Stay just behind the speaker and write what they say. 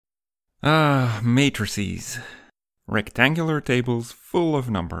Matrices. Rectangular tables full of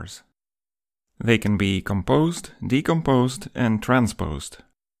numbers. They can be composed, decomposed, and transposed.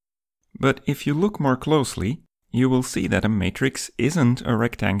 But if you look more closely, you will see that a matrix isn't a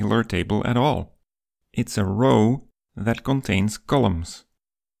rectangular table at all. It's a row that contains columns.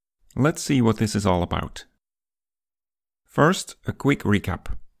 Let's see what this is all about. First, a quick recap.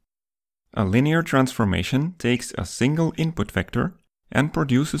 A linear transformation takes a single input vector and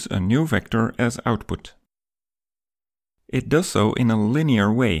produces a new vector as output. It does so in a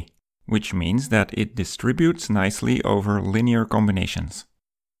linear way, which means that it distributes nicely over linear combinations.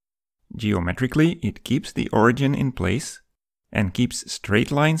 Geometrically, it keeps the origin in place and keeps straight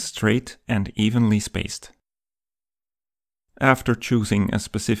lines straight and evenly spaced. After choosing a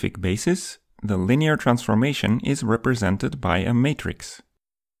specific basis, the linear transformation is represented by a matrix.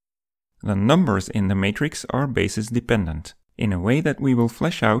 The numbers in the matrix are basis dependent, in a way that we will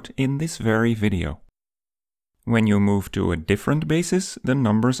flesh out in this very video. When you move to a different basis, the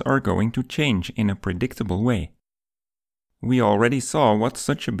numbers are going to change in a predictable way. We already saw what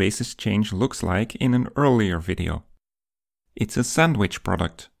such a basis change looks like in an earlier video. It's a sandwich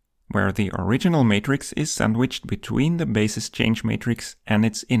product, where the original matrix is sandwiched between the basis change matrix and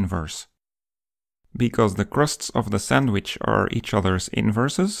its inverse. Because the crusts of the sandwich are each other's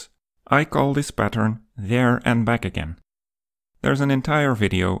inverses, I call this pattern there and back again. There's an entire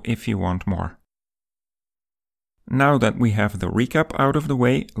video if you want more. Now that we have the recap out of the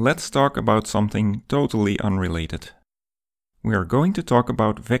way, let's talk about something totally unrelated. We are going to talk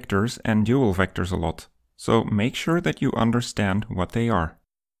about vectors and dual vectors a lot, so make sure that you understand what they are.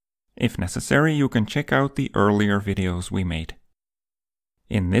 If necessary, you can check out the earlier videos we made.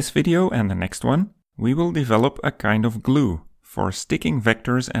 In this video and the next one, we will develop a kind of glue for sticking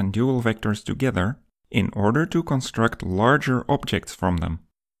vectors and dual vectors together in order to construct larger objects from them.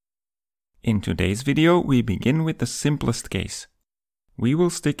 In today's video, we begin with the simplest case. We will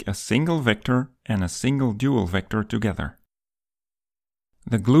stick a single vector and a single dual vector together.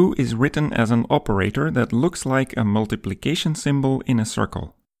 The glue is written as an operator that looks like a multiplication symbol in a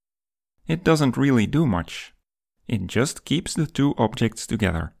circle. It doesn't really do much. It just keeps the two objects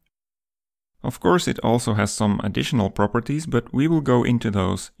together. Of course, it also has some additional properties, but we will go into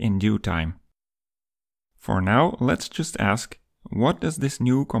those in due time. For now, let's just ask, what does this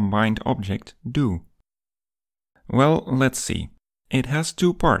new combined object do? Well, let's see. It has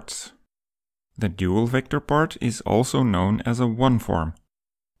two parts. The dual vector part is also known as a one-form.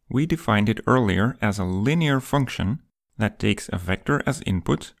 We defined it earlier as a linear function that takes a vector as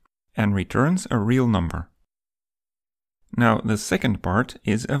input and returns a real number. Now, the second part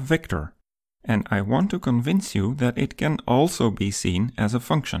is a vector, and I want to convince you that it can also be seen as a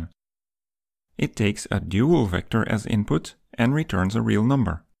function. It takes a dual vector as input and returns a real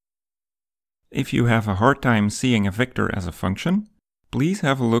number. If you have a hard time seeing a vector as a function, please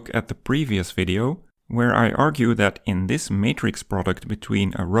have a look at the previous video where I argue that in this matrix product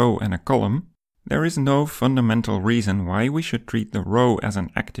between a row and a column, there is no fundamental reason why we should treat the row as an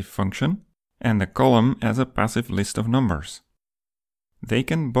active function and the column as a passive list of numbers. They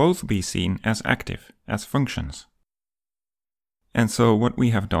can both be seen as active, as functions. And so what we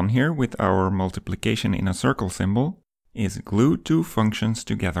have done here with our multiplication in a circle symbol is glue two functions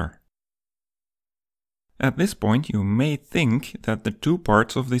together. At this point, you may think that the two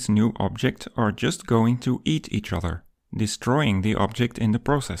parts of this new object are just going to eat each other, destroying the object in the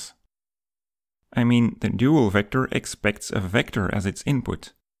process. I mean, the dual vector expects a vector as its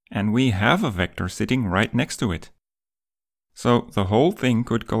input, and we have a vector sitting right next to it. So the whole thing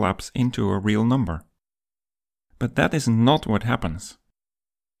could collapse into a real number. But that is not what happens.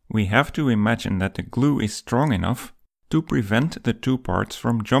 We have to imagine that the glue is strong enough to prevent the two parts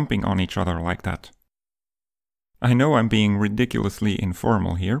from jumping on each other like that. I know I'm being ridiculously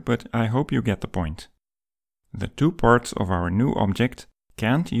informal here, but I hope you get the point. The two parts of our new object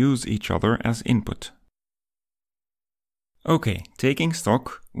can't use each other as input. Okay, taking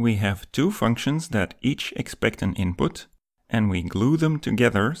stock, we have two functions that each expect an input, and we glue them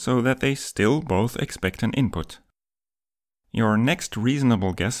together so that they still both expect an input. Your next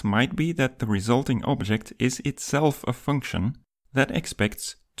reasonable guess might be that the resulting object is itself a function that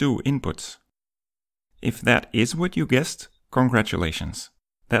expects two inputs. If that is what you guessed, congratulations.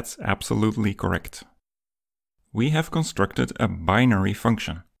 That's absolutely correct. We have constructed a binary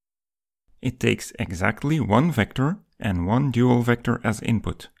function. It takes exactly one vector and one dual vector as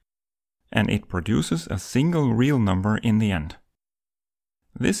input, and it produces a single real number in the end.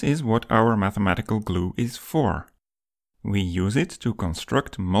 This is what our mathematical glue is for. We use it to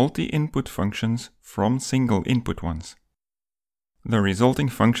construct multi-input functions from single input ones. The resulting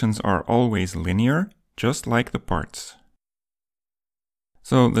functions are always linear, just like the parts.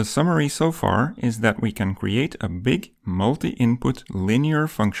 So the summary so far is that we can create a big multi-input linear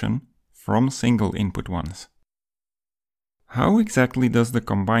function from single input ones. How exactly does the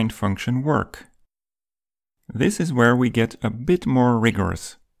combined function work? This is where we get a bit more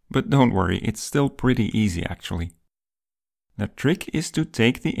rigorous, but don't worry, it's still pretty easy actually. The trick is to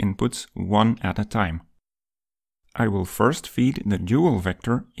take the inputs one at a time. I will first feed the dual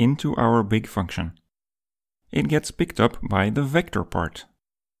vector into our big function. It gets picked up by the vector part.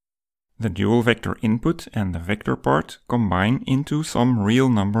 The dual vector input and the vector part combine into some real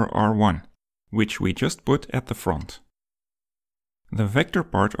number r1, which we just put at the front. The vector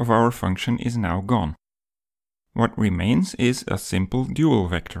part of our function is now gone. What remains is a simple dual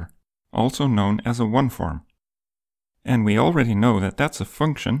vector, also known as a one-form. And we already know that that's a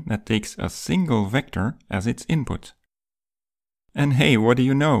function that takes a single vector as its input. And hey, what do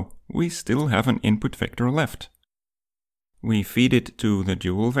you know? We still have an input vector left. We feed it to the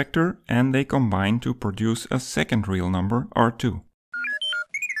dual vector and they combine to produce a second real number, r2.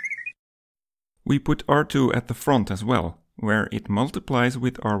 We put r2 at the front as well, where it multiplies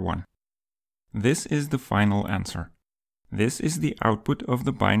with r1. This is the final answer. This is the output of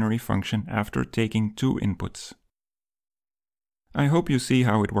the binary function after taking two inputs. I hope you see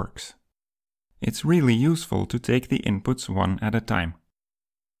how it works. It's really useful to take the inputs one at a time.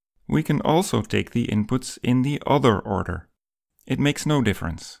 We can also take the inputs in the other order. It makes no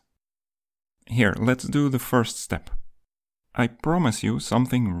difference. Here, let's do the first step. I promise you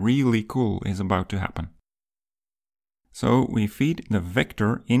something really cool is about to happen. So we feed the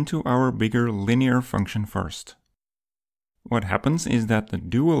vector into our bigger linear function first. What happens is that the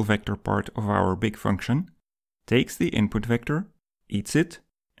dual vector part of our big function takes the input vector, eats it,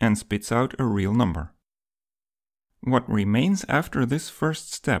 and spits out a real number. What remains after this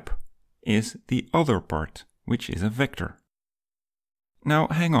first step is the other part, which is a vector. Now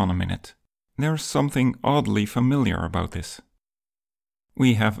hang on a minute. There's something oddly familiar about this.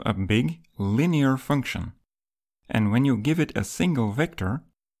 We have a big linear function, and when you give it a single vector,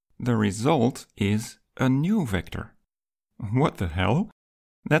 the result is a new vector. What the hell?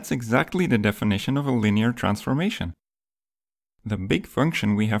 That's exactly the definition of a linear transformation. The big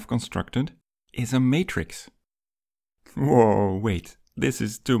function we have constructed is a matrix. Whoa, wait, this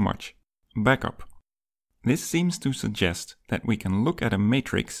is too much. Back up. This seems to suggest that we can look at a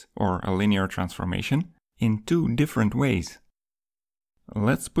matrix, or a linear transformation, in two different ways.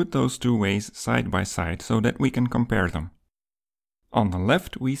 Let's put those two ways side by side so that we can compare them. On the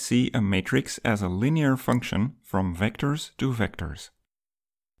left we see a matrix as a linear function from vectors to vectors.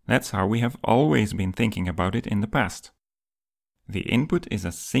 That's how we have always been thinking about it in the past. The input is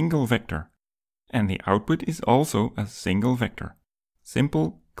a single vector, and the output is also a single vector.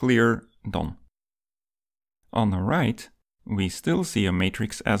 Simple, clear, done. On the right, we still see a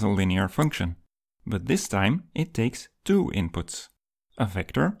matrix as a linear function, but this time it takes two inputs, a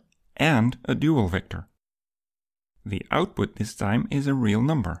vector and a dual vector. The output this time is a real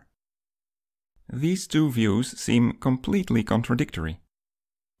number. These two views seem completely contradictory.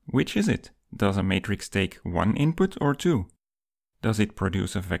 Which is it? Does a matrix take one input or two? Does it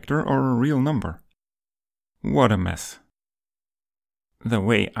produce a vector or a real number? What a mess. The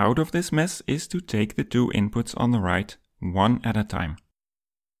way out of this mess is to take the two inputs on the right one at a time.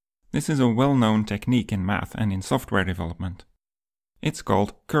 This is a well-known technique in math and in software development. It's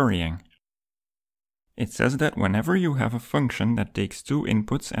called currying. It says that whenever you have a function that takes two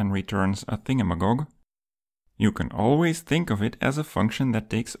inputs and returns a thingamagog, you can always think of it as a function that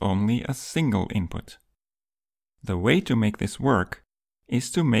takes only a single input. The way to make this work is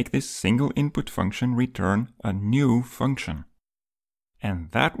to make this single input function return a new function.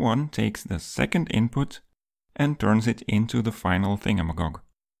 And that one takes the second input and turns it into the final thingamagog.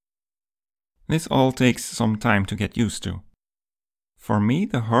 This all takes some time to get used to. For me,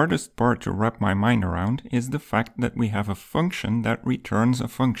 the hardest part to wrap my mind around is the fact that we have a function that returns a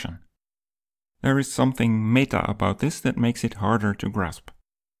function. There is something meta about this that makes it harder to grasp.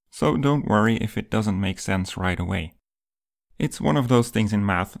 So don't worry if it doesn't make sense right away. It's one of those things in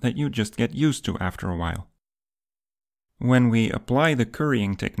math that you just get used to after a while. When we apply the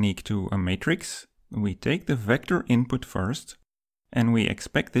currying technique to a matrix, we take the vector input first, and we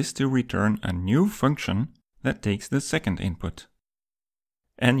expect this to return a new function that takes the second input.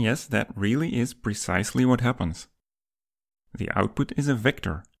 And yes, that really is precisely what happens. The output is a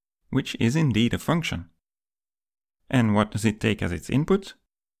vector, which is indeed a function. And what does it take as its input?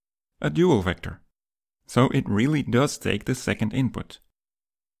 A dual vector. So it really does take the second input.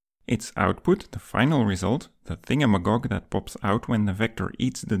 Its output, the final result, the thingamagog that pops out when the vector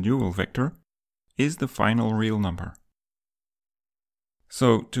eats the dual vector, is the final real number.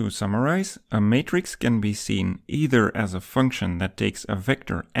 So, to summarize, a matrix can be seen either as a function that takes a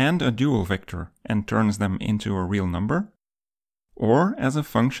vector and a dual vector and turns them into a real number, or as a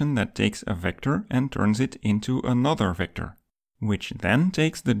function that takes a vector and turns it into another vector, which then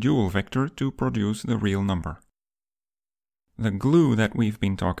takes the dual vector to produce the real number. The glue that we've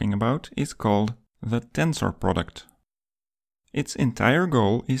been talking about is called the tensor product. Its entire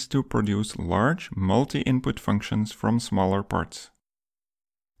goal is to produce large multi-input functions from smaller parts.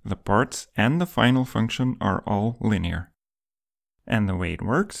 The parts and the final function are all linear. And the way it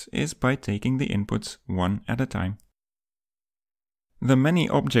works is by taking the inputs one at a time. The many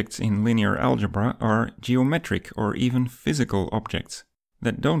objects in linear algebra are geometric or even physical objects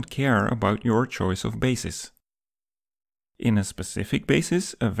that don't care about your choice of basis. In a specific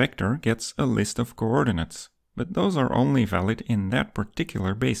basis, a vector gets a list of coordinates, but those are only valid in that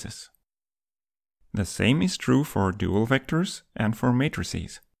particular basis. The same is true for dual vectors and for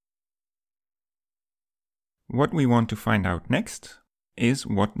matrices. What we want to find out next is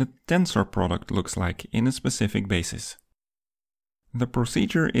what the tensor product looks like in a specific basis. The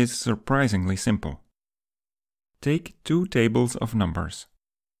procedure is surprisingly simple. Take two tables of numbers.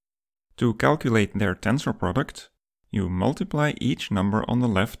 To calculate their tensor product, you multiply each number on the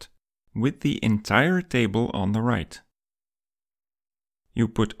left with the entire table on the right. You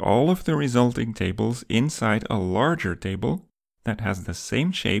put all of the resulting tables inside a larger table that has the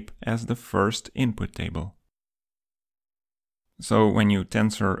same shape as the first input table. So when you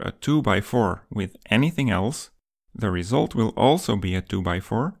tensor a 2x4 with anything else, the result will also be a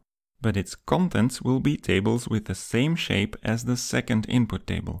 2x4, but its contents will be tables with the same shape as the second input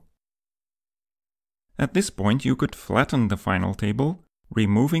table. At this point you could flatten the final table,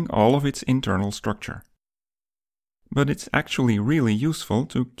 removing all of its internal structure. But it's actually really useful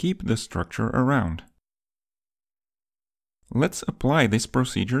to keep the structure around. Let's apply this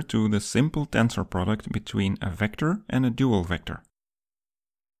procedure to the simple tensor product between a vector and a dual vector.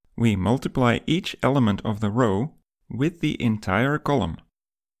 We multiply each element of the row with the entire column,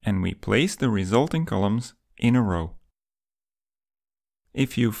 and we place the resulting columns in a row.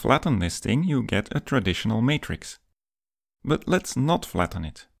 If you flatten this thing, you get a traditional matrix. But let's not flatten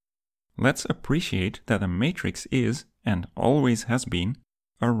it. Let's appreciate that a matrix is, and always has been,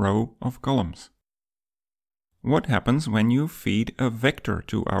 a row of columns. What happens when you feed a vector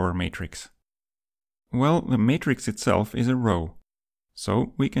to our matrix? Well, the matrix itself is a row,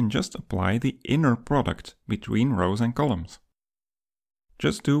 so we can just apply the inner product between rows and columns.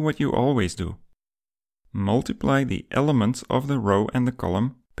 Just do what you always do. Multiply the elements of the row and the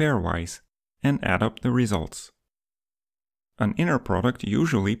column pairwise and add up the results. An inner product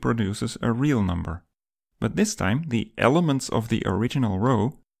usually produces a real number, but this time the elements of the original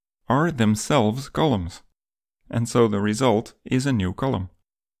row are themselves columns. And so the result is a new column.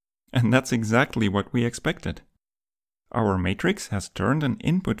 And that's exactly what we expected. Our matrix has turned an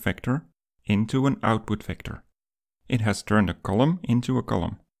input vector into an output vector. It has turned a column into a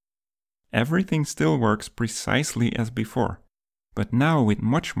column. Everything still works precisely as before, but now with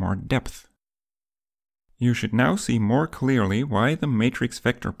much more depth. You should now see more clearly why the matrix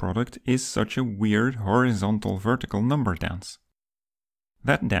vector product is such a weird horizontal-vertical number dance.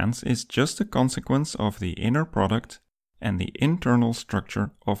 That dance is just a consequence of the inner product and the internal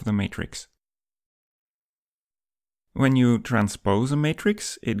structure of the matrix. When you transpose a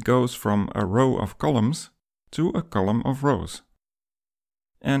matrix, it goes from a row of columns to a column of rows.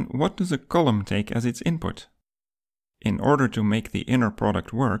 And what does a column take as its input? In order to make the inner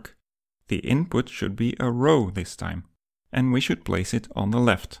product work, the input should be a row this time, and we should place it on the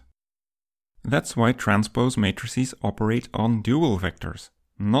left. That's why transpose matrices operate on dual vectors,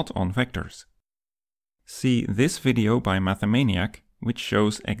 not on vectors. See this video by Mathemaniac, which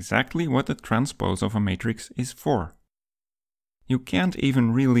shows exactly what the transpose of a matrix is for. You can't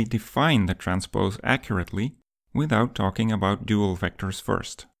even really define the transpose accurately without talking about dual vectors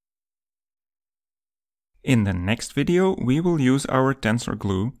first. In the next video, we will use our tensor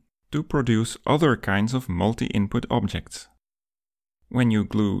glue to produce other kinds of multi-input objects. When you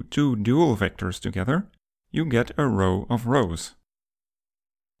glue two dual vectors together, you get a row of rows.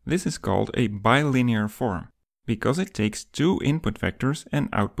 This is called a bilinear form, because it takes two input vectors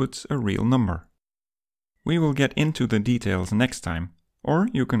and outputs a real number. We will get into the details next time, or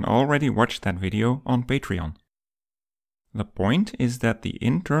you can already watch that video on Patreon. The point is that the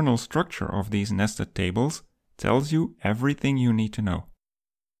internal structure of these nested tables tells you everything you need to know.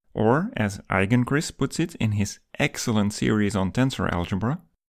 Or, as Eigenkris puts it in his excellent series on tensor algebra,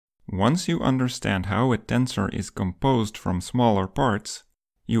 once you understand how a tensor is composed from smaller parts,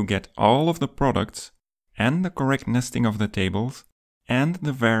 you get all of the products and the correct nesting of the tables and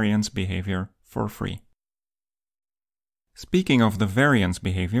the variance behavior for free. Speaking of the variance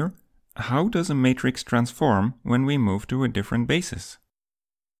behavior, how does a matrix transform when we move to a different basis?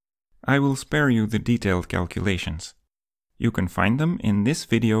 I will spare you the detailed calculations. You can find them in this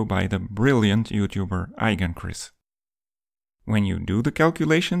video by the brilliant YouTuber Eigenkris. When you do the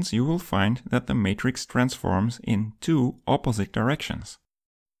calculations, you will find that the matrix transforms in two opposite directions.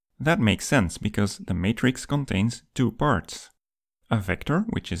 That makes sense because the matrix contains two parts: a vector,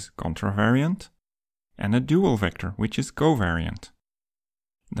 which is contravariant, and a dual vector, which is covariant.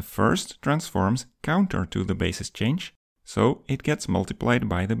 The first transforms counter to the basis change, so it gets multiplied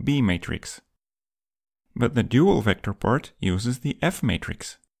by the B matrix. But the dual vector part uses the F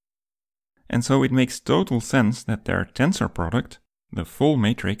matrix. And so it makes total sense that their tensor product, the full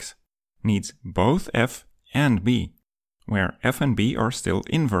matrix, needs both F and B, where F and B are still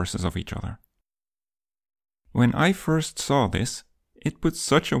inverses of each other. When I first saw this, it put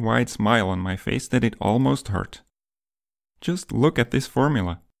such a wide smile on my face that it almost hurt. Just look at this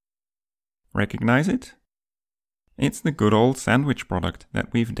formula. Recognize it? It's the good old sandwich product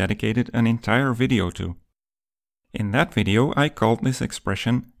that we've dedicated an entire video to. In that video, I called this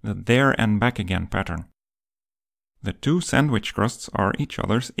expression the there and back again pattern. The two sandwich crusts are each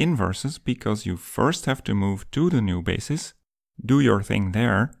other's inverses because you first have to move to the new basis, do your thing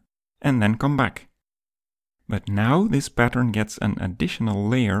there, and then come back. But now this pattern gets an additional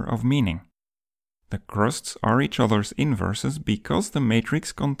layer of meaning. The crusts are each other's inverses because the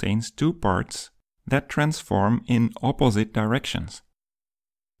matrix contains two parts that transform in opposite directions.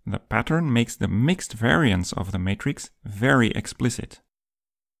 The pattern makes the mixed variance of the matrix very explicit.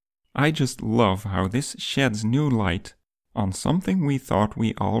 I just love how this sheds new light on something we thought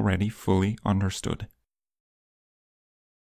we already fully understood.